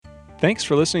Thanks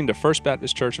for listening to First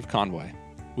Baptist Church of Conway.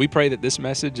 We pray that this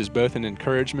message is both an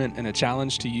encouragement and a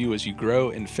challenge to you as you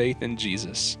grow in faith in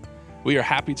Jesus. We are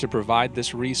happy to provide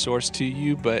this resource to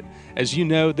you, but as you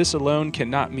know, this alone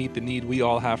cannot meet the need we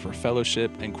all have for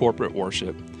fellowship and corporate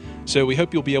worship. So we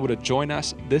hope you'll be able to join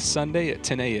us this Sunday at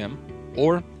 10 a.m.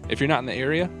 Or if you're not in the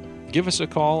area, give us a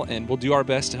call and we'll do our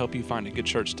best to help you find a good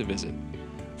church to visit.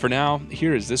 For now,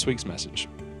 here is this week's message.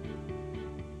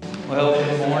 Well,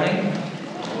 good morning.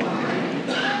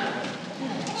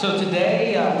 So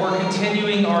today we're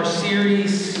continuing our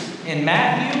series in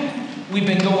Matthew. We've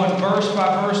been going verse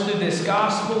by verse through this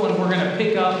gospel, and we're going to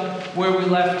pick up where we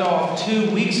left off 2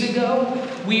 weeks ago.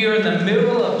 We are in the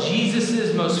middle of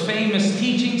Jesus' most famous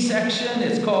teaching section.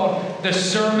 It's called the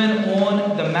Sermon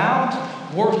on the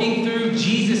Mount, working through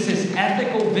Jesus'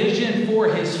 ethical vision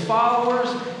for his followers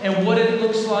and what it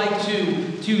looks like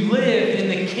to live in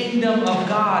the kingdom of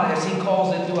God, as he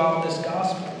calls it throughout this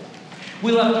gospel.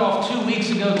 We left off 2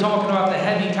 weeks ago talking about the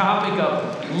heavy topic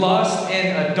of lust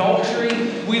and adultery.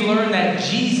 We learned that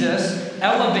Jesus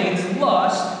elevates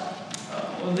lust,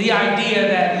 the idea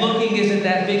that looking isn't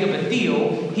that big of a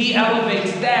deal. He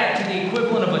elevates that to the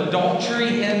equivalent of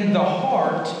adultery in the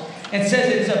heart and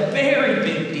says it's a very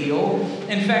big deal.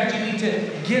 In fact, you need to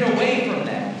get away from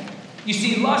that. You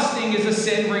see, lusting is a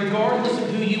sin regardless of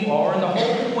who you are, and the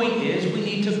whole point is we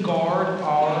need to guard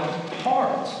our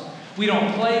hearts. We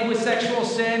don't play with sexual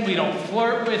sin. We don't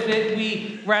flirt with it.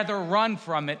 We rather run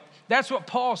from it. That's what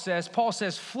Paul says. Paul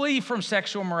says, flee from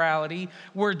sexual morality,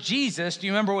 where Jesus, do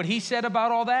you remember what he said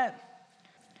about all that?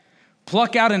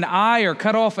 Pluck out an eye or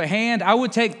cut off a hand. I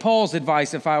would take Paul's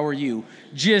advice if I were you.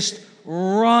 Just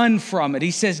run from it.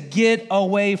 He says, get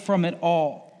away from it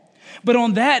all. But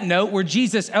on that note, where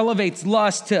Jesus elevates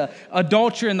lust to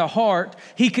adultery in the heart,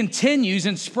 he continues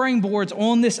and springboards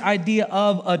on this idea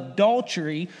of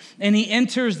adultery, and he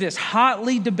enters this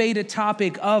hotly debated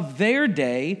topic of their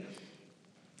day,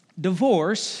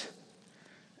 divorce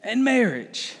and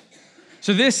marriage.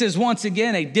 So this is once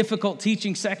again a difficult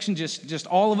teaching section. Just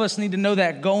all of us need to know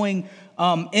that going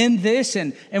in this,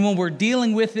 and when we're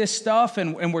dealing with this stuff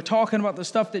and we're talking about the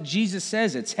stuff that Jesus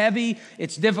says, it's heavy,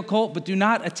 it's difficult, but do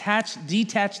not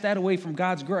detach that away from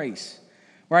God's grace,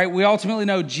 right? We ultimately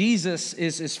know Jesus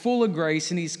is full of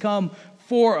grace and he's come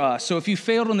for us. So if you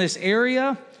failed in this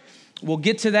area, we'll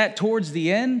get to that towards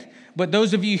the end. But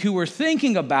those of you who are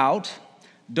thinking about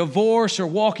divorce or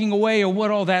walking away or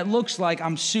what all that looks like,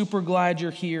 I'm super glad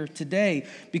you're here today,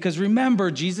 because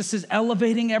remember, Jesus is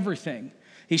elevating everything.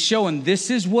 He's showing this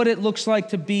is what it looks like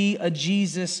to be a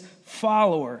Jesus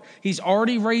follower. He's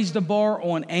already raised the bar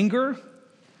on anger,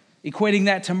 equating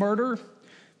that to murder,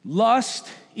 lust,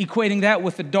 equating that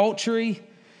with adultery,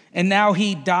 and now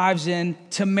he dives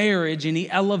into marriage and he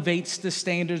elevates the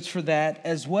standards for that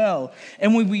as well.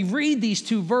 And when we read these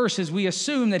two verses, we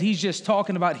assume that he's just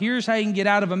talking about here's how you can get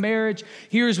out of a marriage,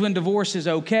 here's when divorce is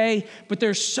okay, but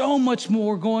there's so much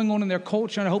more going on in their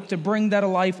culture, and I hope to bring that to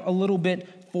life a little bit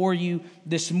for you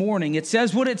this morning. It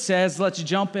says what it says. Let's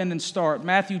jump in and start.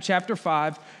 Matthew chapter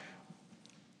 5,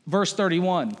 verse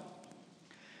 31.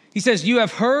 He says, "You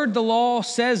have heard the law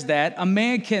says that a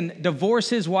man can divorce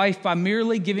his wife by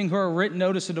merely giving her a written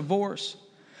notice of divorce.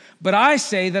 But I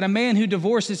say that a man who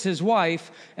divorces his wife,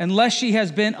 unless she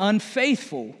has been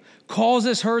unfaithful,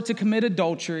 causes her to commit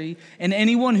adultery, and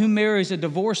anyone who marries a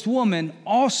divorced woman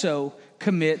also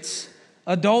commits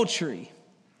adultery."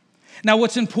 Now,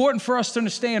 what's important for us to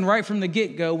understand right from the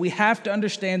get-go, we have to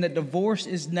understand that divorce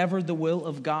is never the will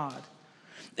of God.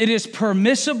 It is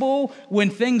permissible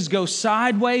when things go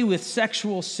sideways with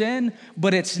sexual sin,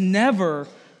 but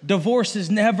divorce is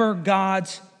never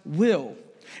God's will.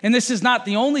 And this is not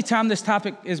the only time this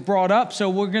topic is brought up, so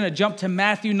we're going to jump to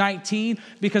Matthew 19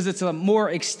 because it's a more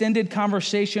extended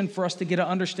conversation for us to get an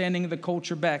understanding of the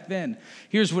culture back then.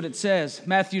 Here's what it says,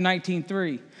 Matthew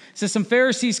 19:3. It says, some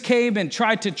Pharisees came and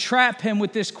tried to trap him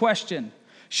with this question: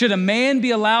 should a man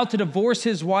be allowed to divorce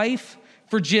his wife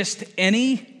for just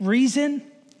any reason?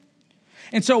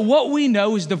 And so what we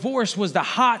know is divorce was the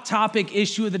hot topic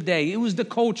issue of the day. It was the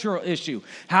cultural issue.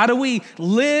 How do we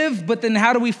live, but then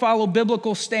how do we follow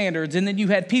biblical standards? And then you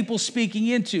had people speaking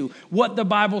into what the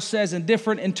Bible says and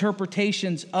different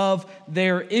interpretations of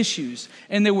their issues.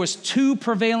 And there was two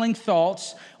prevailing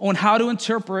thoughts on how to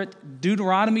interpret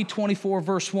Deuteronomy 24,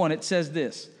 verse 1. It says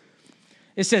this.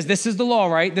 It says, this is the law,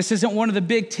 right? This isn't one of the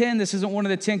big 10. This isn't one of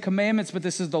the 10 commandments, but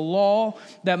this is the law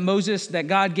that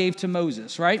God gave to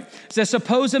Moses, right? It says,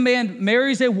 suppose a man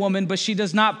marries a woman, but she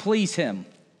does not please him.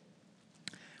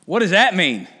 What does that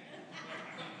mean?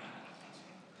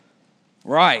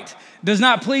 Right. Does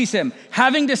not please him.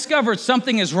 Having discovered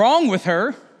something is wrong with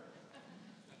her,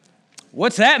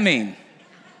 What's that mean?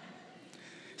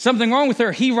 Something wrong with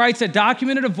her. He writes a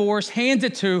document of divorce, hands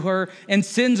it to her, and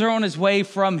sends her on his way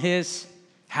from his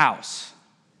house.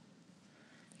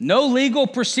 No legal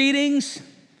proceedings.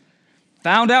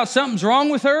 Found out something's wrong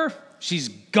with her. She's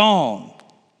gone.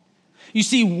 You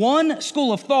see, one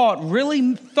school of thought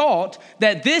really thought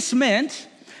that this meant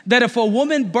that if a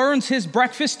woman burns his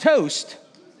breakfast toast,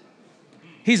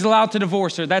 he's allowed to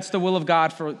divorce her. That's the will of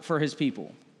God for his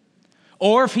people.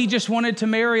 Or if he just wanted to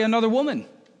marry another woman.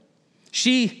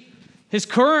 His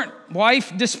current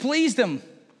wife displeased him.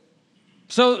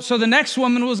 So the next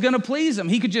woman was going to please him.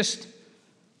 He could just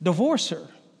divorce her.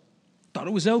 Thought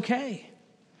it was okay.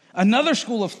 Another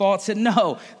school of thought said,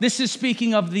 no, this is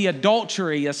speaking of the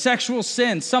adultery, a sexual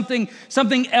sin. Something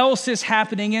else is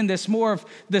happening in this, more of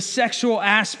the sexual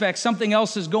aspect. Something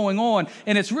else is going on.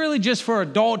 And it's really just for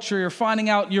adultery or finding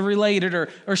out you're related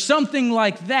or something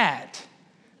like that.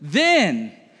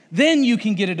 Then you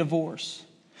can get a divorce.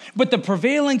 But the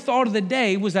prevailing thought of the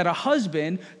day was that a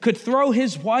husband could throw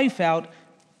his wife out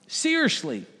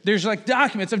seriously. There's like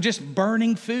documents of just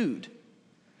burning food.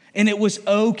 And it was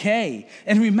okay.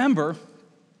 And remember,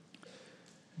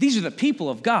 these are the people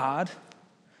of God,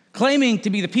 claiming to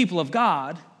be the people of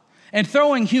God, and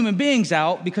throwing human beings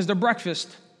out because their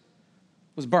breakfast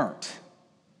was burnt.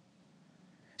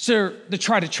 So they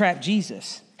try to trap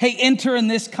Jesus. Hey, enter in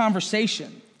this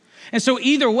conversation. And so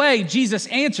either way, Jesus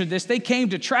answered this. They came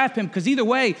to trap him because either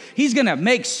way, he's going to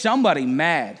make somebody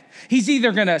mad. He's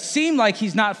either going to seem like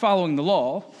he's not following the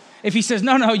law. If he says,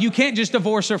 no, you can't just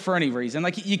divorce her for any reason.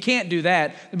 Like, you can't do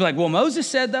that. They'd be like, well, Moses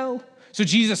said, though. So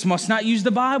Jesus must not use the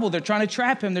Bible. They're trying to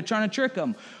trap him. They're trying to trick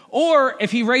him. Or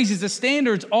if he raises the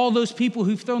standards, all those people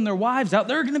who've thrown their wives out,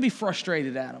 they're going to be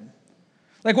frustrated at him.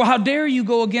 Like, well, how dare you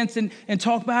go against and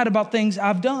talk bad about things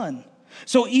I've done?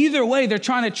 So either way, they're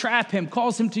trying to trap him,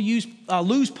 cause him to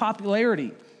lose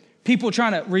popularity. People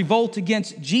trying to revolt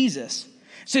against Jesus.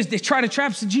 It says they try to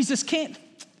trap, so Jesus can't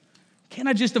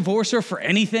I just divorce her for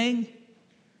anything?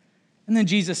 And then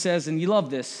Jesus says, and you love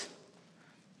this,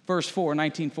 verse 4,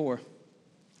 19:4.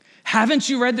 Haven't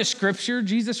you read the scripture?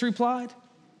 Jesus replied.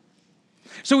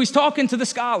 So he's talking to the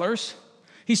scholars.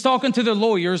 He's talking to the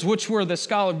lawyers, which were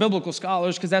the biblical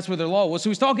scholars, because that's where their law was. So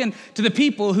he's talking to the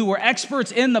people who were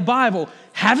experts in the Bible.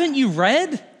 Haven't you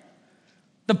read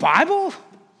the Bible?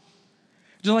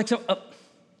 They're like,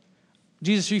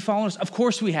 Jesus, are you following us? Of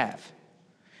course we have.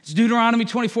 It's Deuteronomy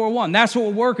 24:1. That's what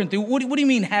we're working through. What do you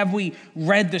mean, have we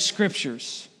read the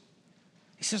scriptures?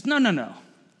 He says, no.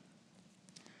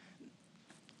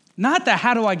 Not the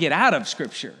how do I get out of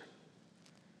scripture.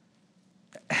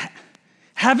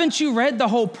 Haven't you read the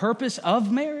whole purpose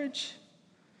of marriage?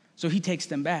 So he takes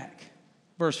them back.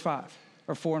 Verse 5,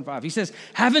 or 4 and 5. He says,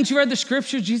 haven't you read the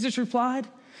scriptures? Jesus replied.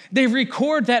 They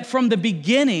record that from the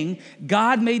beginning,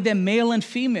 God made them male and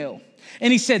female.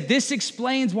 And he said, this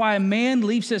explains why a man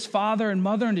leaves his father and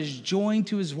mother and is joined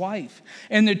to his wife.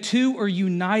 And the two are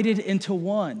united into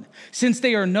one. Since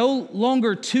they are no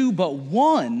longer two but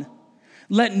one,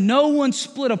 let no one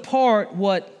split apart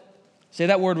what, say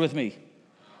that word with me,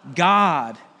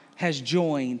 God has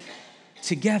joined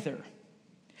together.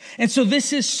 And so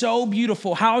this is so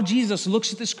beautiful. How Jesus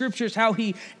looks at the scriptures, how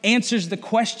he answers the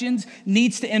questions,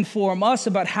 needs to inform us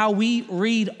about how we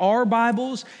read our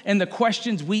Bibles and the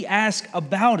questions we ask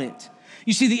about it.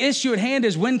 You see, the issue at hand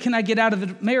is, when can I get out of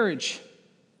the marriage?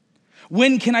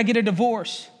 When can I get a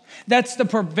divorce? That's the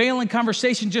prevailing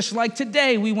conversation. Just like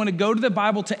today, we want to go to the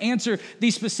Bible to answer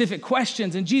these specific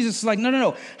questions. And Jesus is like,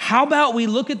 no. How about we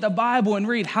look at the Bible and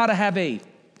read how to have a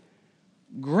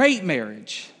great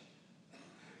marriage?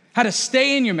 How to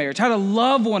stay in your marriage, how to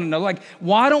love one another. Like,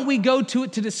 why don't we go to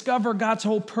it to discover God's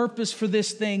whole purpose for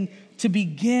this thing to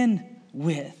begin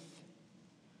with?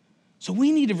 So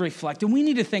we need to reflect and we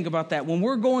need to think about that. When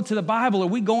we're going to the Bible, are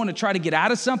we going to try to get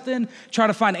out of something, try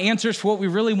to find answers for what we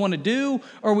really want to do,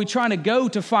 or are we trying to go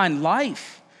to find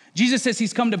life? Jesus says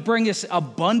he's come to bring us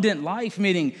abundant life,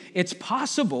 meaning it's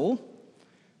possible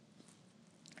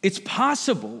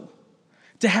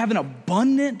to have an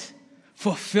abundant,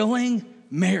 fulfilling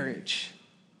marriage.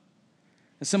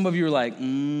 And some of you are like,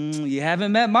 you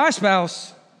haven't met my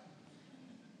spouse.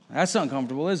 That's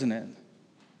uncomfortable, isn't it?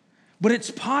 But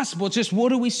it's possible. It's just,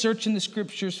 what are we searching the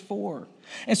scriptures for?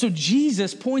 And so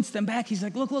Jesus points them back. He's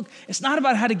like, look, it's not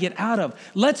about how to get out of.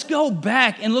 Let's go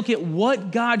back and look at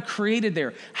what God created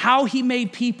there, how he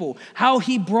made people, how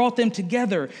he brought them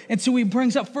together. And so he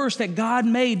brings up first that God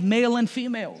made male and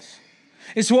females.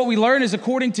 And so what we learn is,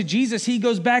 according to Jesus, he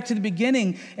goes back to the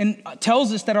beginning and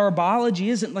tells us that our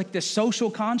biology isn't like this social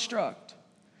construct.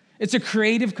 It's a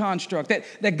creative construct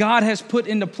that God has put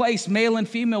into place. Male and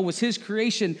female was his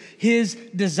creation, his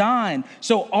design.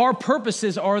 So our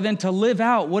purposes are then to live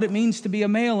out what it means to be a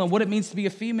male and what it means to be a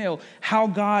female, how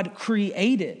God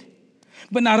created.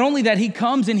 But not only that, he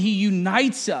comes and he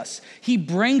unites us. He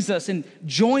brings us and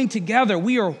joined together.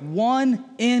 We are one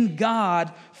in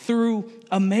God through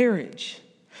a marriage.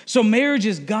 So marriage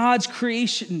is God's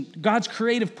creation, God's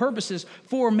creative purposes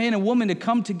for a man and woman to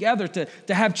come together,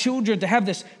 to have children, to have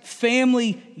this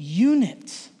family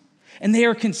unit. And they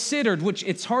are considered, which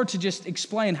it's hard to just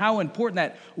explain how important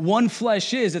that one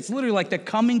flesh is. It's literally like the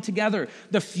coming together,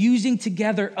 the fusing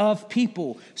together of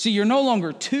people. So you're no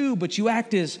longer two, but you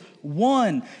act as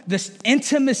one. This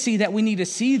intimacy that we need to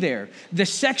see there, the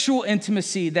sexual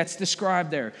intimacy that's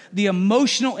described there, the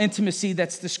emotional intimacy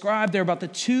that's described there about the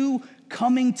two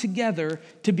coming together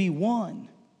to be one.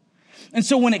 And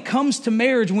so when it comes to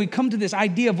marriage, when we come to this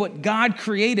idea of what God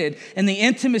created and the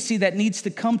intimacy that needs to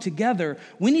come together,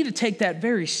 we need to take that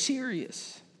very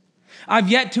serious. I've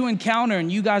yet to encounter,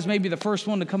 and you guys may be the first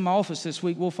one to come to my office this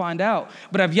week, we'll find out,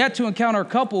 but I've yet to encounter a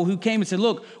couple who came and said,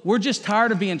 look, we're just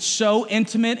tired of being so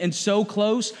intimate and so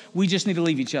close, we just need to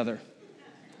leave each other.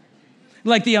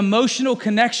 Like the emotional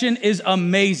connection is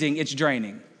amazing, it's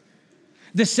draining.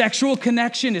 The sexual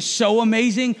connection is so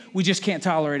amazing, we just can't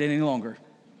tolerate it any longer.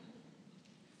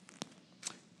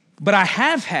 But I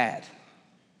have had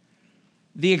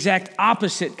the exact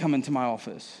opposite come into my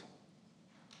office.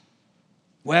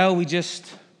 Well,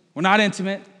 we're not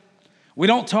intimate. We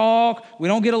don't talk. We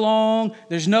don't get along.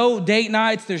 There's no date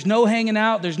nights. There's no hanging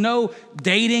out. There's no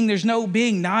dating. There's no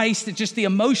being nice. It's just the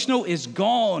emotional is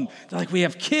gone. They're like, we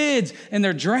have kids and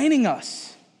they're draining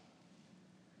us.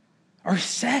 Our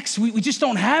sex, we just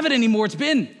don't have it anymore.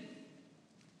 And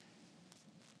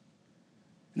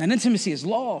that intimacy is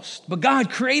lost. But God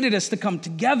created us to come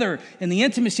together and the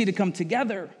intimacy to come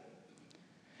together.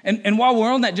 And while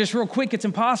we're on that, just real quick, it's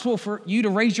impossible for you to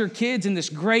raise your kids in this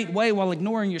great way while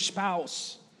ignoring your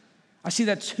spouse. I see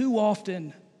that too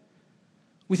often.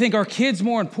 We think our kids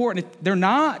more important. They're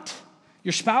not.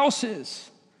 Your spouse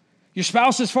is. Your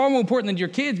spouse is far more important than your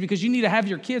kids because you need to have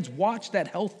your kids watch that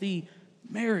healthy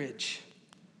marriage.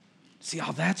 See,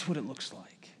 that's what it looks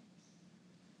like.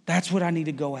 That's what I need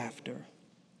to go after.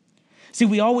 See,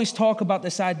 we always talk about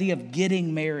this idea of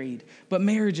getting married, but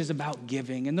marriage is about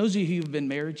giving. And those of you who've been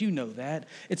married, you know that.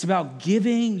 It's about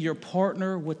giving your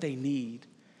partner what they need.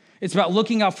 It's about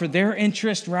looking out for their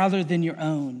interest rather than your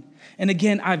own. And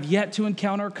again, I've yet to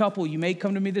encounter a couple. You may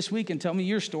come to me this week and tell me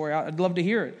your story. I'd love to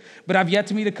hear it. But I've yet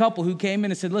to meet a couple who came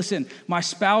in and said, listen, my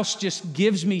spouse just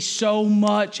gives me so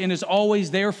much and is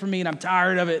always there for me and I'm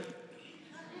tired of it.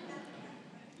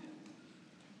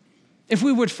 If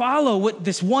we would follow what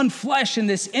this one flesh and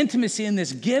this intimacy and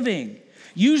this giving,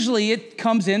 usually it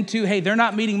comes into, hey, they're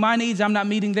not meeting my needs, I'm not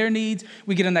meeting their needs.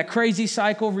 We get in that crazy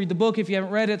cycle. Read the book if you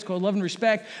haven't read it. It's called Love and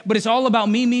Respect. But it's all about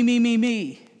me, me, me, me,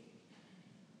 me.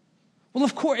 Well,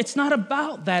 of course, it's not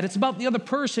about that. It's about the other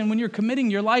person. When you're committing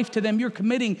your life to them, you're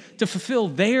committing to fulfill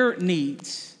their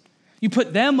needs. You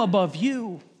put them above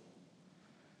you.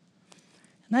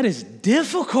 And that is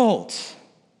difficult.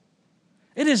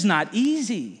 It is not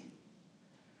easy.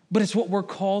 But it's what we're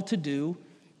called to do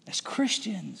as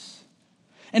Christians.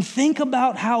 And think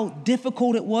about how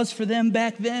difficult it was for them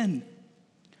back then.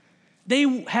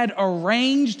 They had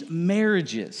arranged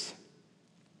marriages.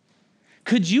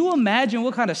 Could you imagine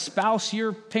what kind of spouse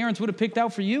your parents would have picked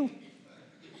out for you?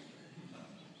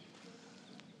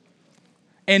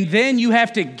 And then you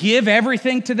have to give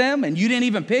everything to them and you didn't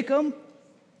even pick them?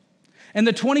 In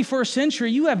the 21st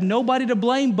century, you have nobody to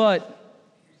blame but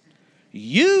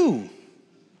you.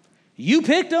 You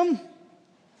picked them.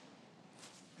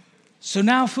 So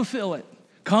now fulfill it.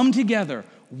 Come together.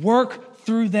 Work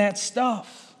through that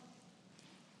stuff.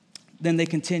 Then they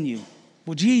continue.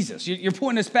 Well, Jesus, you're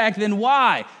pointing us back. Then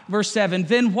why? Verse 7.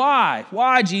 Then why?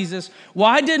 Why, Jesus?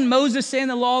 Why didn't Moses say in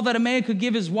the law that a man could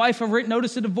give his wife a written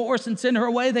notice of divorce and send her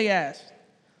away, they asked.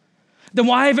 Then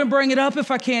why even bring it up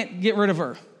if I can't get rid of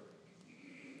her?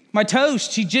 My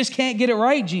toast, she just can't get it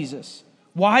right, Jesus.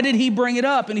 Why did he bring it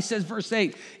up? And he says, verse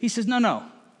 8, he says, no.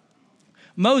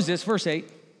 Moses, verse 8,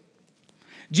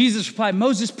 Jesus replied,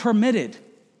 Moses permitted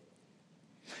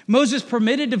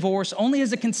divorce only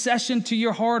as a concession to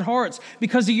your hard hearts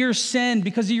because of your sin,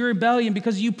 because of your rebellion,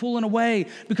 because of you pulling away,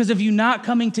 because of you not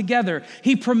coming together.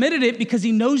 He permitted it because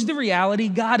he knows the reality.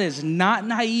 God is not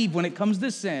naive when it comes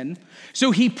to sin.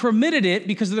 So he permitted it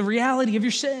because of the reality of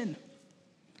your sin.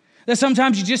 That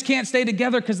sometimes you just can't stay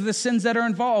together because of the sins that are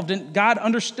involved, and God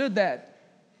understood that.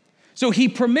 So he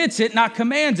permits it, not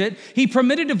commands it. He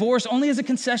permitted divorce only as a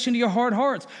concession to your hard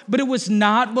hearts. But it was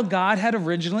not what God had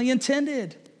originally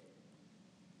intended.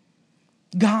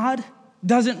 God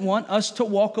doesn't want us to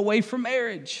walk away from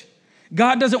marriage.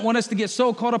 God doesn't want us to get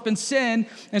so caught up in sin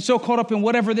and so caught up in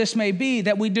whatever this may be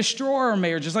that we destroy our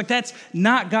marriages. Like, that's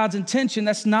not God's intention.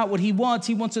 That's not what he wants.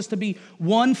 He wants us to be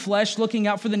one flesh looking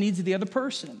out for the needs of the other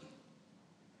person.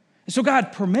 And so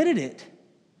God permitted it,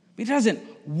 but he doesn't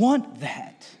want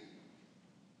that.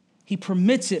 He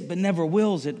permits it, but never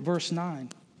wills it. Verse 9,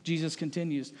 Jesus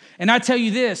continues. And I tell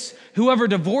you this, whoever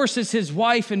divorces his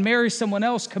wife and marries someone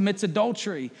else commits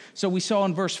adultery. So we saw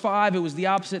in verse 5, it was the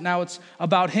opposite. Now it's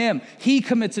about him. He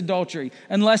commits adultery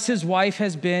unless his wife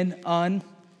has been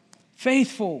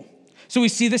unfaithful. So we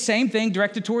see the same thing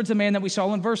directed towards the man that we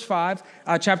saw in verse 5,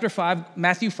 chapter 5,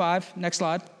 Matthew 5. Next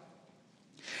slide.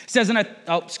 It says,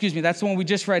 that's the one we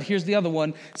just read. Here's the other one.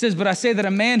 It says, but I say that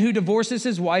a man who divorces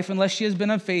his wife unless she has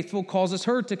been unfaithful causes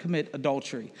her to commit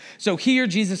adultery. So here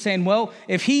Jesus is saying, well,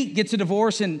 if he gets a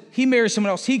divorce and he marries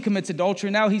someone else, he commits adultery.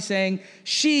 Now he's saying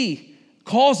she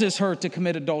causes her to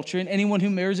commit adultery, and anyone who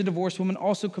marries a divorced woman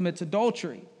also commits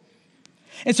adultery.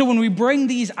 And so when we bring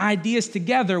these ideas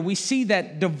together, we see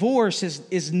that divorce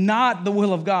is not the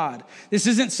will of God. This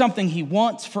isn't something he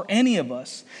wants for any of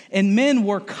us. And men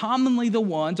were commonly the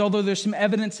ones, although there's some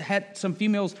evidence that some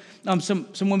females,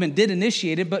 some women did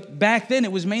initiate it, but back then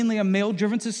it was mainly a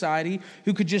male-driven society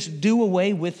who could just do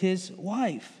away with his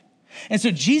wife. And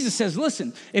so Jesus says,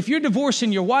 listen, if you're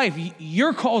divorcing your wife,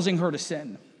 you're causing her to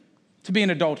sin, to be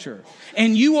an adulterer.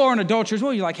 And you are an adulterer as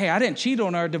well. You're like, hey, I didn't cheat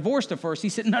on her, I divorced her first. He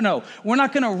said, no, we're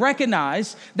not going to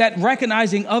recognize that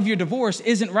recognizing of your divorce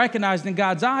isn't recognized in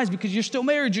God's eyes because you're still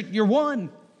married, you're one.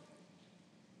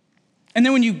 And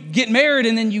then when you get married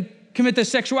and then you commit those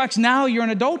sexual acts, now you're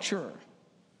an adulterer.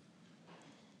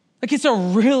 Like, it's a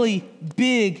really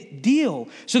big deal.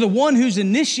 So the one who's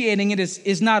initiating it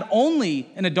is not only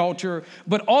an adulterer,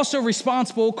 but also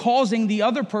responsible, causing the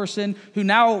other person who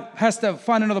now has to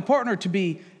find another partner to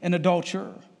be an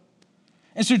adulterer.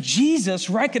 And so Jesus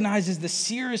recognizes the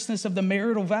seriousness of the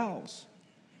marital vows.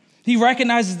 He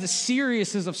recognizes the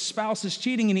seriousness of spouses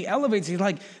cheating, and he elevates it. He's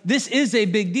like, this is a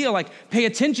big deal. Like, pay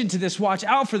attention to this. Watch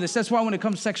out for this. That's why when it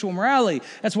comes to sexual morality,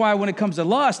 that's why when it comes to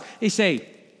lust, they say,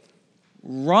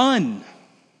 run.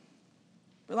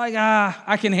 We're like,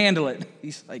 I can handle it.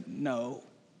 He's like, no.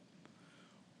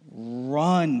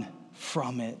 Run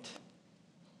from it.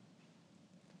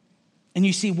 And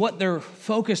you see, what they're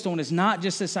focused on is not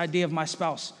just this idea of my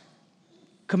spouse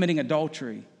committing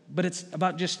adultery, but it's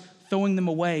about just throwing them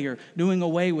away or doing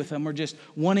away with them or just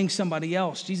wanting somebody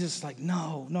else. Jesus is like,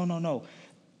 no.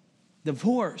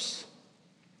 Divorce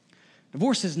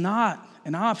is not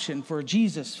an option for a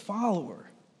Jesus follower.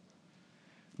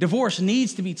 Divorce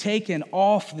needs to be taken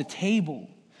off the table.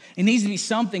 It needs to be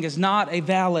something that's not a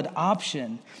valid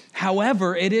option.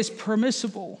 However, it is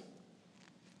permissible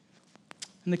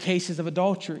in the cases of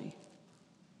adultery.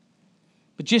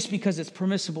 But just because it's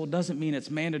permissible doesn't mean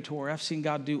it's mandatory. I've seen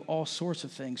God do all sorts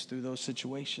of things through those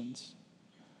situations.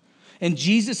 And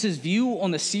Jesus' view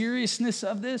on the seriousness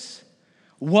of this,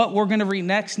 what we're going to read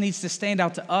next needs to stand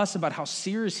out to us about how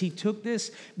serious he took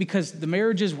this, because the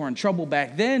marriages were in trouble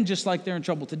back then, just like they're in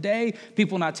trouble today.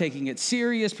 People not taking it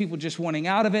serious, people just wanting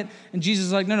out of it. And Jesus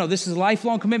is like, no, this is a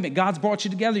lifelong commitment. God's brought you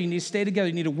together. You need to stay together.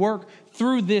 You need to work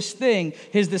through this thing.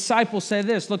 His disciples said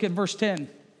this. Look at verse 10.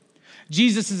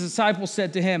 Jesus' disciples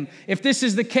said to him, if this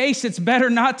is the case, it's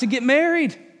better not to get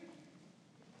married.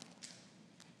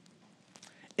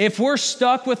 If we're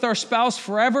stuck with our spouse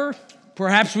forever,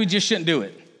 perhaps we just shouldn't do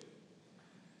it.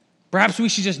 Perhaps we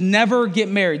should just never get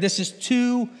married. This is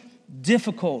too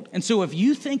difficult. And so if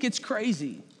you think it's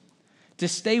crazy to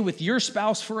stay with your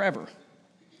spouse forever,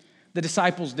 the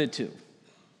disciples did too.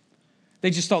 They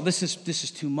just thought, this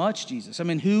is too much, Jesus. I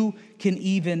mean, who can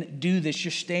even do this?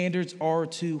 Your standards are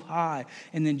too high.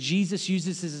 And then Jesus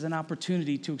uses this as an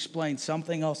opportunity to explain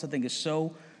something else I think is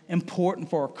so important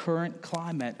for our current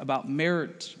climate about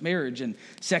marriage and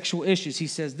sexual issues. He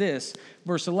says this,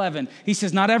 verse 11. He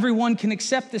says, not everyone can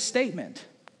accept this statement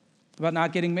about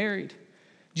not getting married.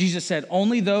 Jesus said,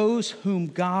 only those whom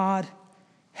God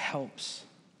helps.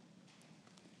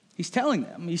 He's telling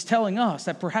us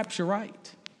that perhaps you're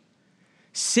right.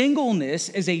 Singleness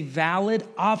is a valid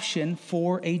option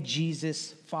for a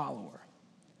Jesus follower.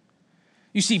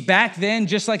 You see, back then,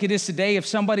 just like it is today, if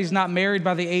somebody's not married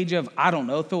by the age of,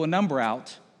 throw a number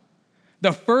out,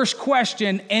 the first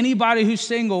question anybody who's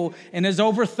single and is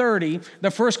over 30,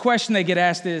 the first question they get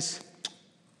asked is,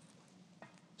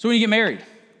 so when you get married?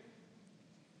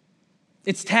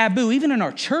 It's taboo, even in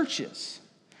our churches.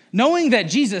 Knowing that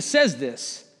Jesus says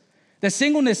this, That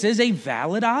singleness is a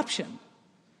valid option.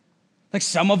 Like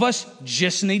some of us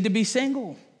just need to be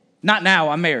single. Not now,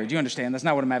 I'm married. You understand? That's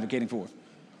not what I'm advocating for.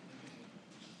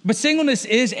 But singleness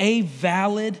is a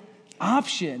valid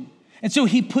option. And so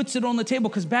he puts it on the table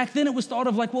because back then it was thought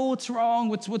of like, well, what's wrong?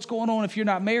 What's going on if you're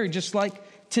not married? Just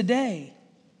like today.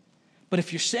 But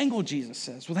if you're single, Jesus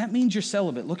says, well, that means you're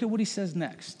celibate. Look at what he says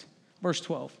next. Verse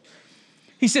 12.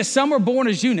 He says, some are born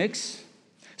as eunuchs.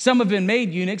 Some have been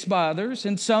made eunuchs by others,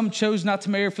 and some chose not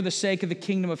to marry for the sake of the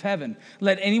kingdom of heaven.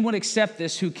 Let anyone accept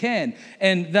this who can.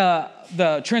 And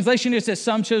the translation here says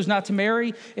some chose not to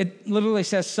marry. It literally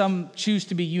says some choose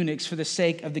to be eunuchs for the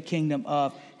sake of the kingdom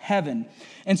of heaven.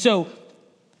 And so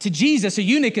to Jesus, a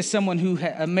eunuch is someone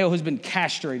a male who's been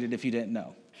castrated, if you didn't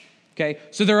know. Okay?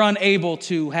 So they're unable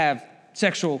to have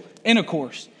sexual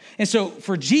intercourse. And so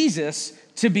for Jesus,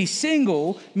 to be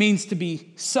single means to be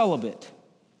celibate.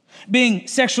 Being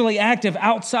sexually active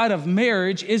outside of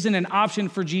marriage isn't an option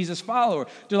for Jesus' follower.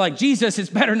 They're like, Jesus, it's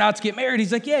better not to get married.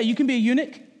 He's like, yeah, you can be a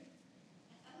eunuch.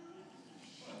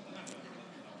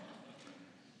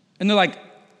 And they're like,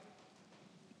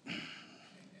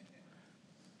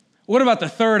 what about the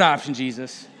third option,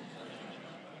 Jesus?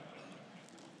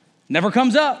 Never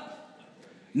comes up.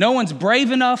 No one's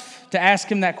brave enough to ask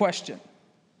him that question.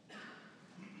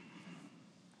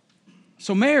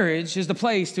 So marriage is the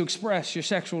place to express your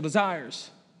sexual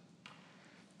desires.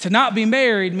 To not be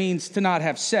married means to not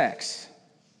have sex.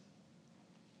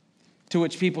 To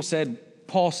which people said,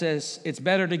 Paul says, it's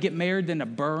better to get married than to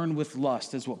burn with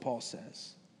lust, is what Paul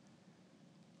says.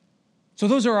 So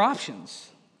those are options.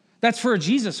 That's for a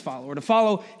Jesus follower, to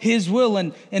follow his will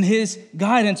and his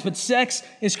guidance. But sex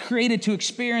is created to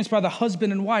experience by the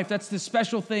husband and wife. That's the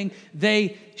special thing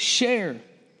they share.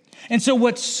 And so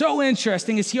what's so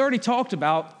interesting is he already talked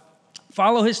about,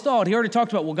 follow his thought. He already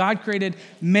talked about, well, God created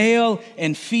male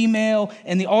and female.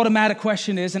 And the automatic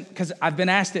question is, because I've been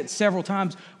asked it several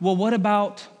times, well, what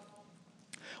about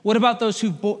those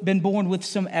who've been born with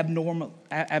some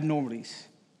abnormalities?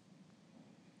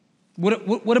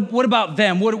 What about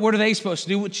them? What are they supposed to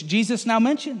do? Which Jesus now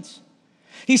mentions.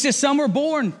 He says some are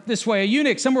born this way, a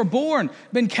eunuch. Some are born,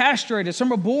 been castrated.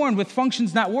 Some are born with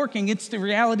functions not working. It's the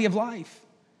reality of life.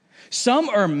 Some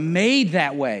are made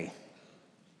that way.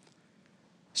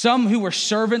 Some who were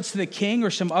servants to the king or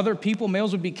some other people,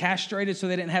 males would be castrated so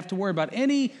they didn't have to worry about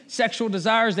any sexual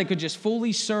desires. They could just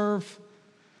fully serve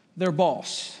their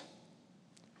boss.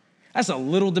 That's a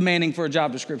little demanding for a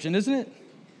job description, isn't it?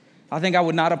 I think I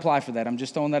would not apply for that. I'm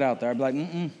just throwing that out there. I'd be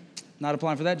like, not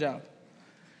applying for that job.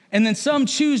 And then some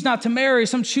choose not to marry.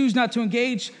 Some choose not to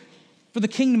engage for the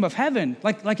kingdom of heaven,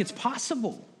 like it's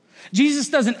possible. Jesus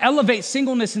doesn't elevate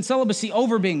singleness and celibacy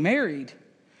over being married.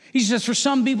 He says for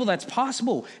some people that's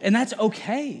possible, and that's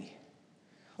okay.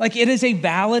 Like it is a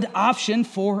valid option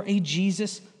for a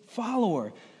Jesus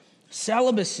follower.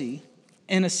 Celibacy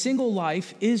and a single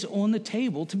life is on the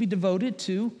table to be devoted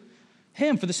to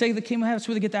him for the sake of the kingdom of heaven. That's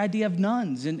where they get the idea of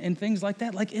nuns and things like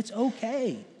that. Like it's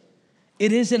okay.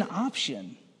 It is an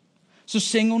option. So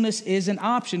singleness is an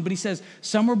option, but he says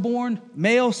some are born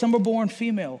male, some are born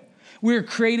female. We're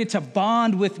created to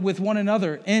bond with one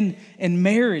another in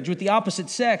marriage with the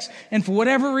opposite sex. And for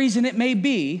whatever reason it may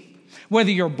be, whether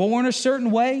you're born a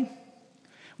certain way,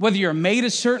 whether you're made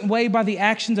a certain way by the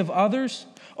actions of others,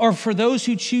 or for those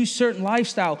who choose certain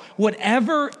lifestyle,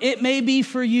 whatever it may be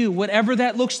for you, whatever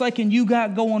that looks like and you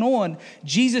got going on,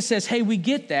 Jesus says, hey, we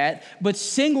get that, but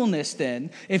singleness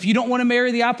then, if you don't want to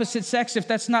marry the opposite sex, if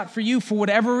that's not for you, for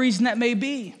whatever reason that may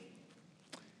be,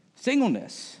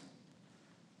 singleness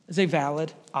is a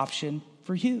valid option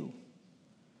for you.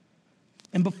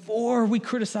 And before we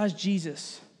criticize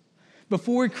Jesus,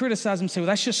 before we criticize him, say, well,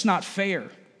 that's just not fair.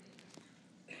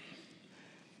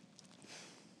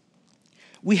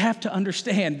 We have to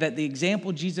understand that the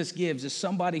example Jesus gives is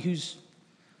somebody who's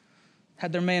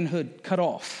had their manhood cut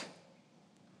off.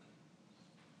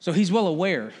 So he's well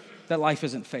aware that life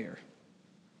isn't fair.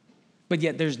 But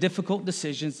yet there's difficult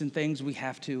decisions and things we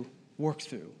have to work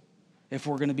through if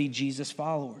we're going to be Jesus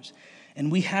followers.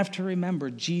 And we have to remember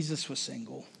Jesus was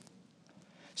single.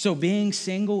 So being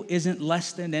single isn't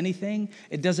less than anything.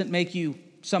 It doesn't make you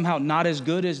somehow not as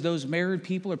good as those married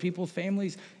people or people with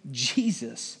families.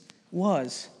 Jesus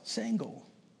was single.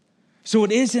 So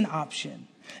it is an option.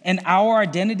 And our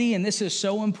identity, and this is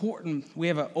so important, we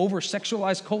have an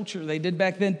over-sexualized culture. They did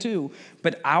back then too.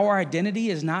 But our identity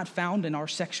is not found in our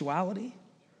sexuality.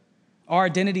 Our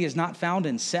identity is not found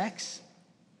in sex.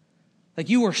 Like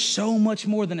you are so much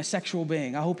more than a sexual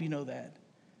being. I hope you know that.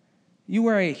 You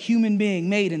are a human being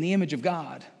made in the image of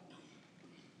God.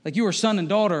 Like you are son and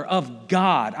daughter of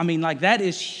God. I mean, like that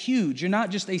is huge. You're not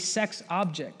just a sex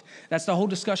object. That's the whole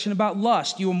discussion about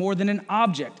lust. You are more than an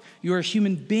object. You are a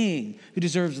human being who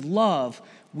deserves love.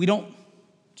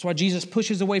 That's why Jesus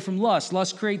pushes away from lust.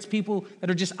 Lust creates people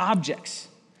that are just objects.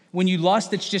 When you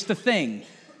lust, it's just a thing.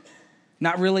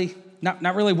 Not really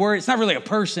word. It's not really a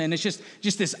person. It's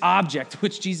just this object,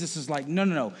 which Jesus is like,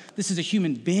 no. This is a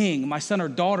human being, my son or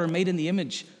daughter made in the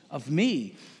image of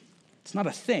me. It's not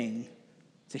a thing.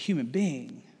 It's a human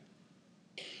being.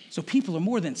 So people are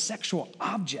more than sexual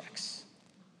objects.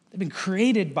 They've been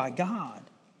created by God.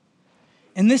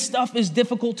 And this stuff is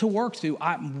difficult to work through.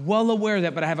 I'm well aware of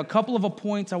that, but I have a couple of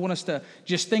points I want us to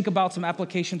just think about, some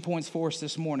application points for us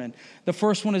this morning. The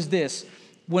first one is this.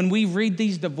 When we read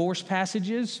these divorce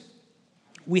passages,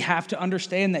 we have to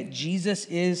understand that Jesus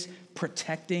is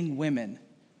protecting women.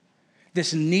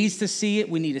 This needs to see it.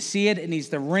 We need to see it. It needs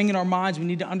to ring in our minds. We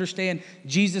need to understand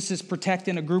Jesus is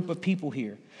protecting a group of people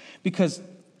here because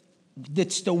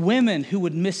it's the women who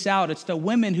would miss out. It's the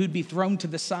women who'd be thrown to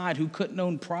the side, who couldn't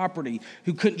own property,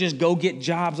 who couldn't just go get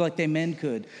jobs like they men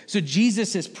could. So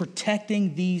Jesus is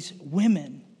protecting these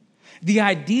women. The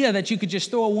idea that you could just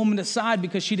throw a woman aside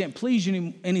because she didn't please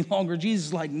you any longer, Jesus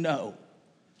is like, no,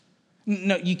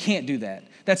 you can't do that.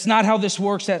 That's not how this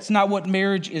works. That's not what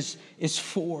marriage is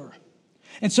for.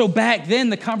 And so back then,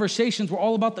 the conversations were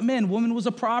all about the men. Woman was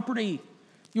a property.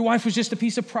 Your wife was just a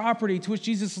piece of property, to which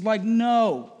Jesus is like,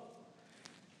 no.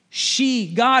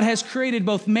 God has created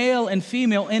both male and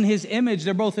female in his image.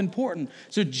 They're both important.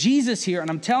 So Jesus here, and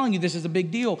I'm telling you, this is a big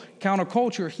deal,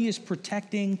 counterculture, he is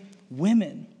protecting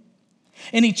women.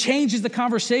 And he changes the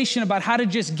conversation about how to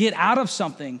just get out of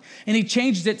something. And he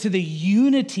changes it to the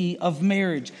unity of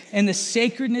marriage and the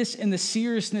sacredness and the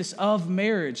seriousness of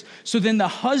marriage. So then the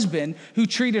husband who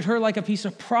treated her like a piece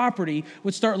of property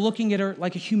would start looking at her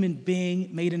like a human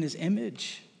being made in his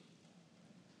image.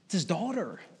 It's his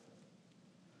daughter.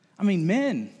 I mean,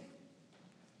 men,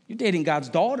 you're dating God's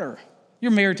daughter.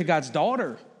 You're married to God's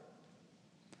daughter.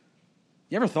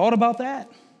 You ever thought about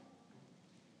that?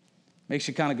 Makes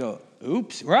you kind of go,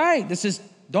 oops, right, this is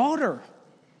daughter.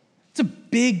 It's a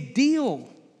big deal.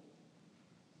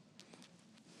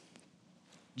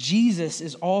 Jesus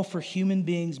is all for human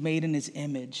beings made in his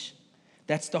image.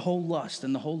 That's the whole lust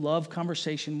and the whole love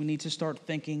conversation. We need to start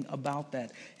thinking about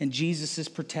that. And Jesus is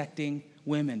protecting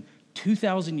women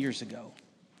 2,000 years ago.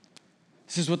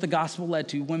 This is what the gospel led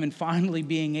to, women finally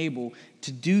being able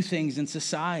to do things in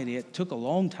society. It took a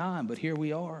long time, but here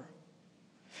we are.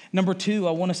 Number two,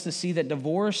 I want us to see that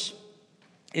divorce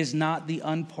is not the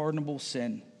unpardonable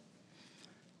sin.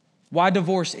 Why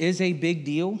divorce is a big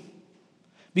deal?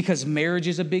 Because marriage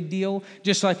is a big deal.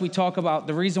 Just like we talk about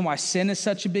the reason why sin is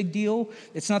such a big deal,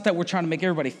 it's not that we're trying to make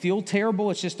everybody feel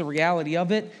terrible, it's just the reality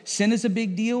of it. Sin is a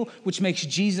big deal, which makes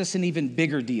Jesus an even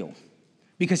bigger deal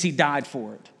because he died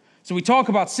for it. So we talk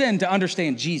about sin to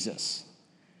understand Jesus.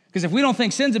 Because if we don't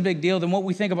think sin's a big deal, then what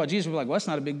we think about Jesus, we're like, well, that's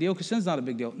not a big deal because sin's not a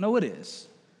big deal. No, it is.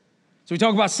 So we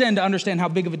talk about sin to understand how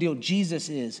big of a deal Jesus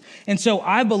is. And so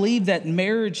I believe that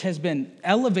marriage has been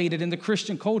elevated in the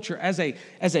Christian culture as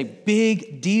a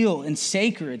big deal and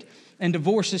sacred, and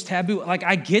divorce is taboo. Like,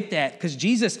 I get that because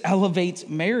Jesus elevates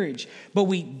marriage. But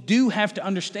we do have to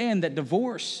understand that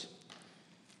divorce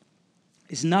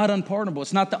is not unpardonable.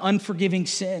 It's not the unforgiving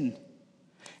sin.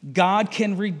 God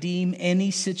can redeem any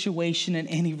situation and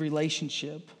any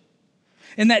relationship.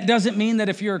 And that doesn't mean that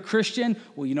if you're a Christian,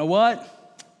 well, you know what?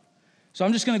 So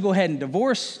I'm just going to go ahead and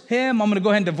divorce him. I'm going to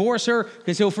go ahead and divorce her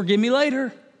because he'll forgive me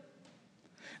later.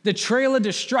 The trail of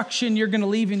destruction you're going to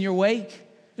leave in your wake,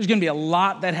 there's going to be a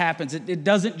lot that happens. It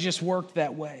doesn't just work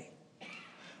that way.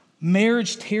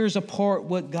 Marriage tears apart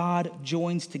what God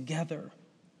joins together.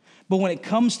 But when it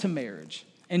comes to marriage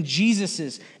and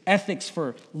Jesus' ethics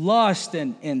for lust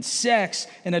and sex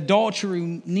and adultery,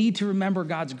 we need to remember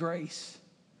God's grace.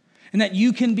 And that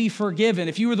you can be forgiven.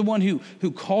 If you were the one who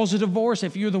caused a divorce,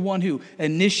 if you're the one who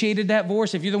initiated that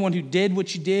divorce, if you're the one who did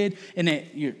what you did, and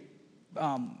your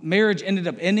marriage ended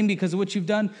up ending because of what you've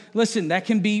done, listen, that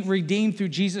can be redeemed through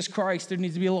Jesus Christ. There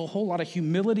needs to be a whole lot of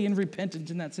humility and repentance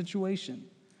in that situation.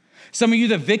 Some of you,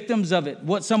 the victims of it,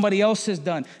 what somebody else has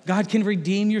done, God can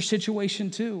redeem your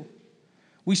situation too.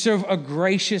 We serve a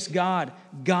gracious God.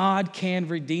 God can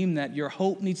redeem that. Your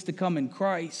hope needs to come in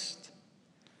Christ.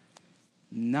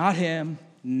 Not him,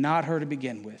 not her to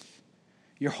begin with.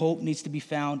 Your hope needs to be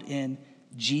found in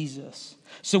Jesus.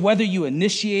 So whether you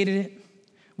initiated it,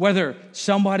 whether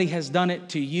somebody has done it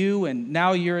to you and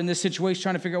now you're in this situation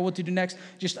trying to figure out what to do next,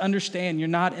 just understand you're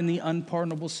not in the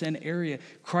unpardonable sin area.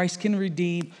 Christ can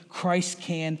redeem. Christ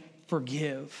can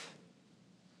forgive.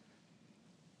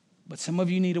 But some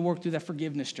of you need to work through that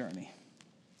forgiveness journey.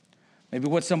 Maybe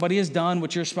what somebody has done,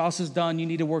 what your spouse has done, you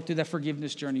need to work through that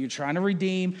forgiveness journey. You're trying to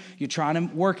redeem, you're trying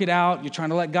to work it out, you're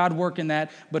trying to let God work in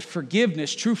that. But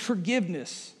forgiveness, true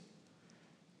forgiveness,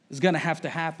 is going to have to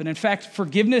happen. In fact,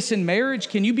 forgiveness in marriage,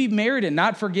 can you be married and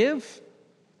not forgive?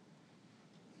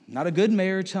 Not a good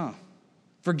marriage, huh?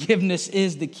 Forgiveness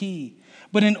is the key.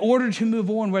 But in order to move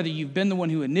on, whether you've been the one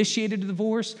who initiated the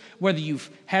divorce, whether you've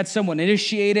had someone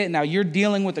initiate it, and now you're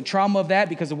dealing with the trauma of that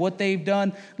because of what they've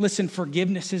done, listen,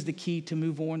 forgiveness is the key to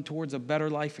move on towards a better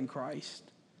life in Christ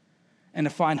and to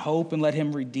find hope and let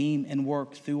him redeem and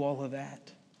work through all of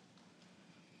that.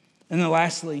 And then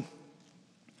lastly,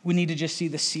 we need to just see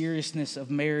the seriousness of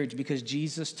marriage because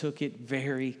Jesus took it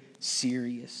very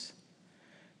serious.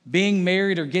 Being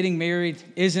married or getting married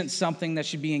isn't something that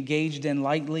should be engaged in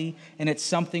lightly, and it's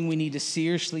something we need to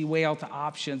seriously weigh out the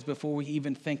options before we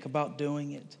even think about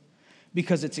doing it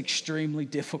because it's extremely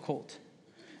difficult.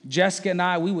 Jessica and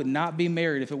I, we would not be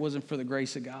married if it wasn't for the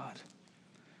grace of God.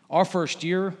 Our first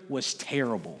year was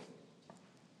terrible.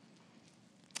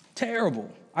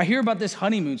 Terrible. I hear about this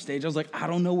honeymoon stage. I was like, I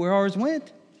don't know where ours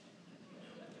went.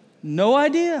 No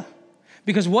idea.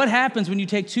 Because what happens when you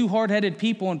take two hard-headed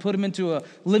people and put them into a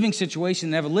living situation,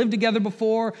 never lived together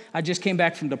before? I just came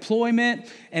back from deployment,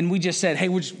 and we just said, hey,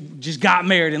 we just got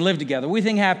married and lived together. What do you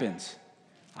think happens?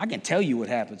 I can tell you what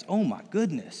happens. Oh, my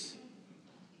goodness.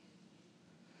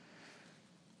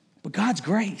 But God's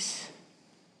grace.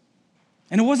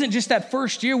 And it wasn't just that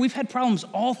first year. We've had problems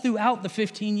all throughout the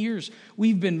 15 years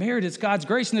we've been married. It's God's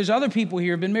grace. And there's other people here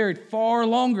who have been married far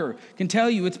longer, can tell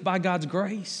you it's by God's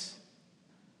grace.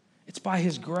 It's by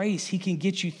his grace he can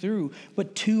get you through.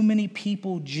 But too many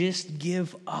people just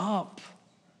give up.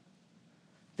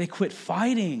 They quit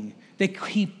fighting. They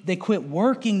quit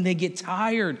working. They get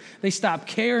tired. They stop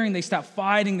caring. They stop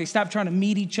fighting. They stop trying to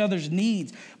meet each other's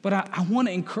needs. But I want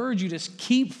to encourage you to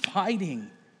keep fighting.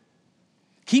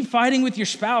 Keep fighting with your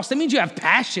spouse. That means you have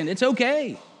passion. It's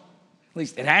okay. At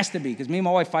least it has to be, because me and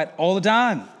my wife fight all the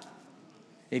time.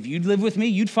 If you'd live with me,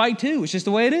 you'd fight too. It's just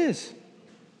the way it is.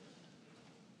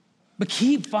 But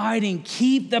keep fighting.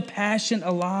 Keep the passion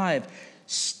alive.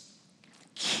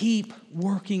 Keep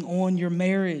working on your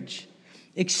marriage,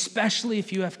 especially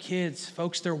if you have kids.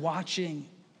 Folks, they're watching.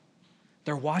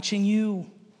 They're watching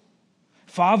you.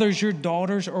 Fathers, your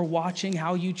daughters are watching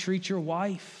how you treat your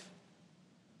wife.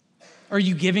 Are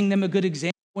you giving them a good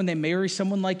example when they marry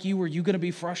someone like you? Are you going to be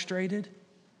frustrated?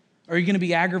 Are you going to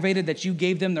be aggravated that you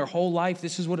gave them their whole life?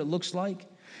 This is what it looks like.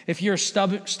 If you're a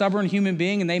stubborn human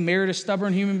being and they married a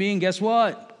stubborn human being, guess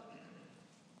what?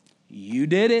 You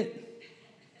did it.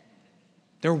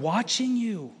 They're watching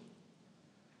you.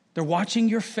 They're watching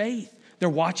your faith. They're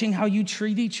watching how you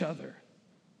treat each other.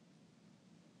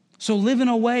 So live in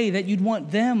a way that you'd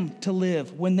want them to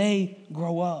live when they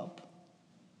grow up.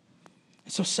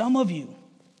 So some of you,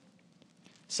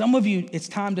 it's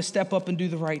time to step up and do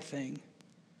the right thing.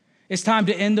 It's time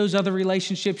to end those other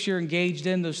relationships you're engaged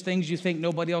in, those things you think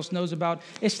nobody else knows about.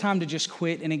 It's time to just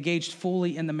quit and engage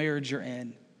fully in the marriage you're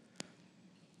in.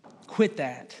 Quit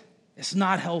that. It's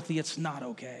not healthy. It's not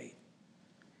okay.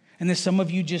 And then some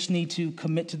of you just need to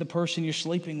commit to the person you're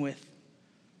sleeping with.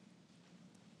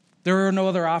 There are no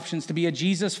other options. To be a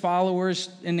Jesus follower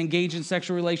and engage in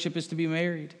sexual relationship is to be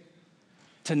married.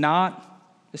 To not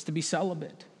is to be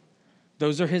celibate.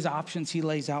 Those are his options he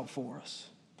lays out for us.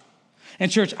 And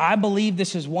church, I believe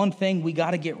this is one thing we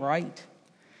got to get right.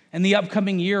 In the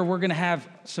upcoming year, we're going to have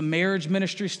some marriage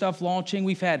ministry stuff launching.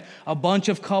 We've had a bunch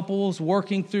of couples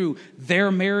working through their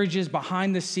marriages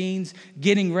behind the scenes,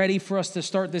 getting ready for us to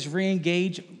start this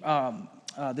re-engage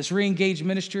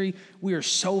ministry. We are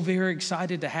so very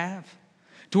excited to have.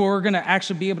 To where we're going to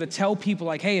actually be able to tell people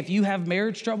like, hey, if you have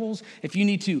marriage troubles, if you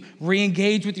need to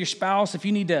re-engage with your spouse, if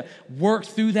you need to work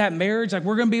through that marriage, like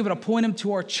we're going to be able to point them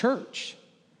to our church.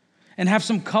 And have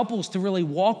some couples to really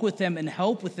walk with them and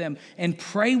help with them and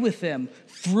pray with them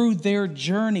through their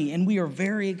journey. And we are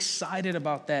very excited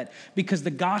about that because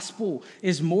the gospel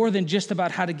is more than just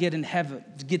about how to get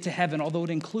to heaven, although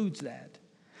it includes that.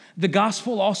 The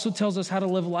gospel also tells us how to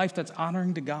live a life that's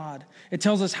honoring to God. It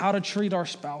tells us how to treat our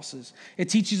spouses. It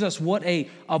teaches us what an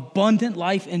abundant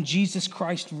life in Jesus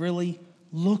Christ really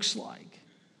looks like.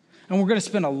 And we're going to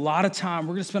spend a lot of time,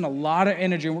 we're going to spend a lot of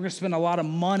energy, and we're going to spend a lot of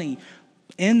money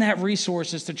in that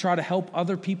resources to try to help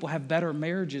other people have better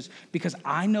marriages, because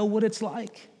I know what it's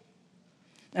like,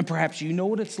 and perhaps you know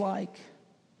what it's like,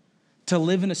 to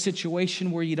live in a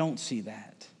situation where you don't see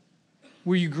that,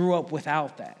 where you grew up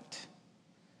without that.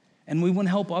 And we want to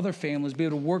help other families be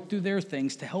able to work through their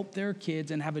things to help their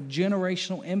kids and have a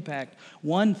generational impact,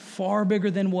 one far bigger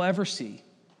than we'll ever see,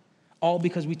 all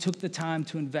because we took the time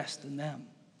to invest in them.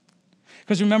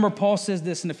 Because remember, Paul says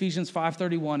this in Ephesians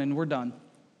 5:31, and we're done.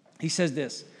 He says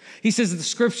this. He says that the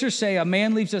scriptures say a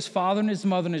man leaves his father and his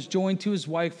mother and is joined to his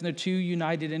wife, and the two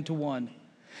united into one.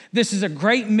 This is a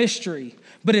great mystery,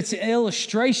 but it's an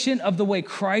illustration of the way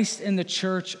Christ and the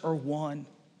church are one.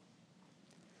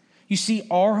 You see,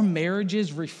 our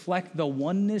marriages reflect the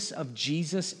oneness of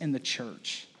Jesus and the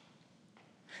church.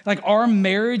 Like our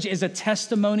marriage is a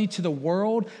testimony to the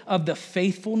world of the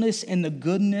faithfulness and the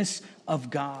goodness of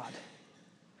God.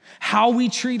 How we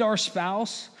treat our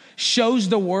spouse shows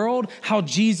the world how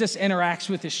Jesus interacts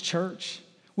with his church,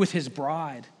 with his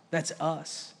bride. That's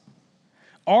us.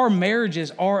 Our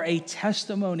marriages are a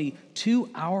testimony to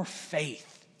our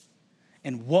faith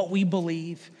and what we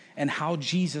believe and how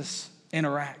Jesus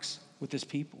interacts with his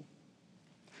people.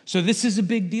 So this is a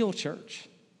big deal, church.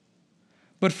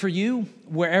 But for you,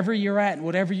 wherever you're at,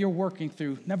 whatever you're working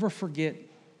through, never forget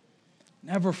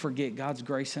God's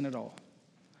grace in it all.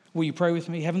 Will you pray with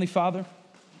me? Heavenly Father,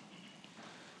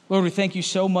 Lord, we thank you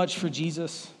so much for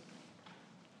Jesus.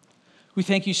 We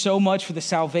thank you so much for the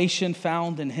salvation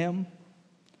found in him.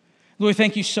 Lord,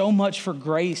 thank you so much for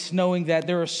grace, knowing that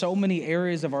there are so many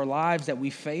areas of our lives that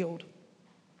we failed.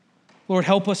 Lord,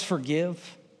 help us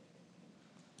forgive.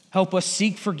 Help us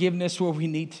seek forgiveness where we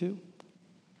need to.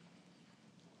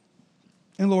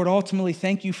 And Lord, ultimately,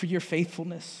 thank you for your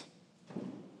faithfulness.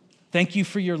 Thank you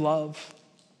for your love.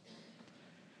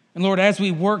 And Lord, as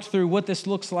we work through what this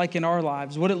looks like in our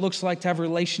lives, what it looks like to have a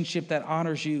relationship that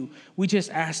honors you, we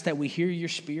just ask that we hear your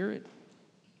spirit,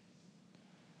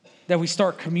 that we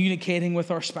start communicating with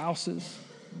our spouses.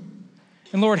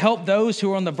 And Lord, help those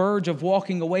who are on the verge of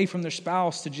walking away from their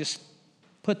spouse to just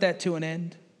put that to an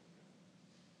end.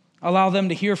 Allow them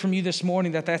to hear from you this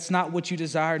morning that that's not what you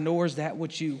desire, nor is that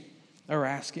what you are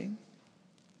asking.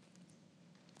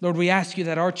 Lord, we ask you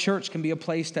that our church can be a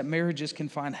place that marriages can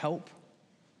find help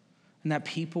and that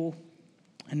people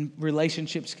and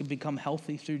relationships can become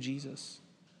healthy through Jesus.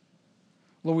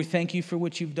 Lord, we thank you for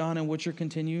what you've done and what you're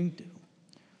continuing to do.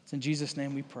 It's in Jesus'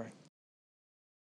 name we pray.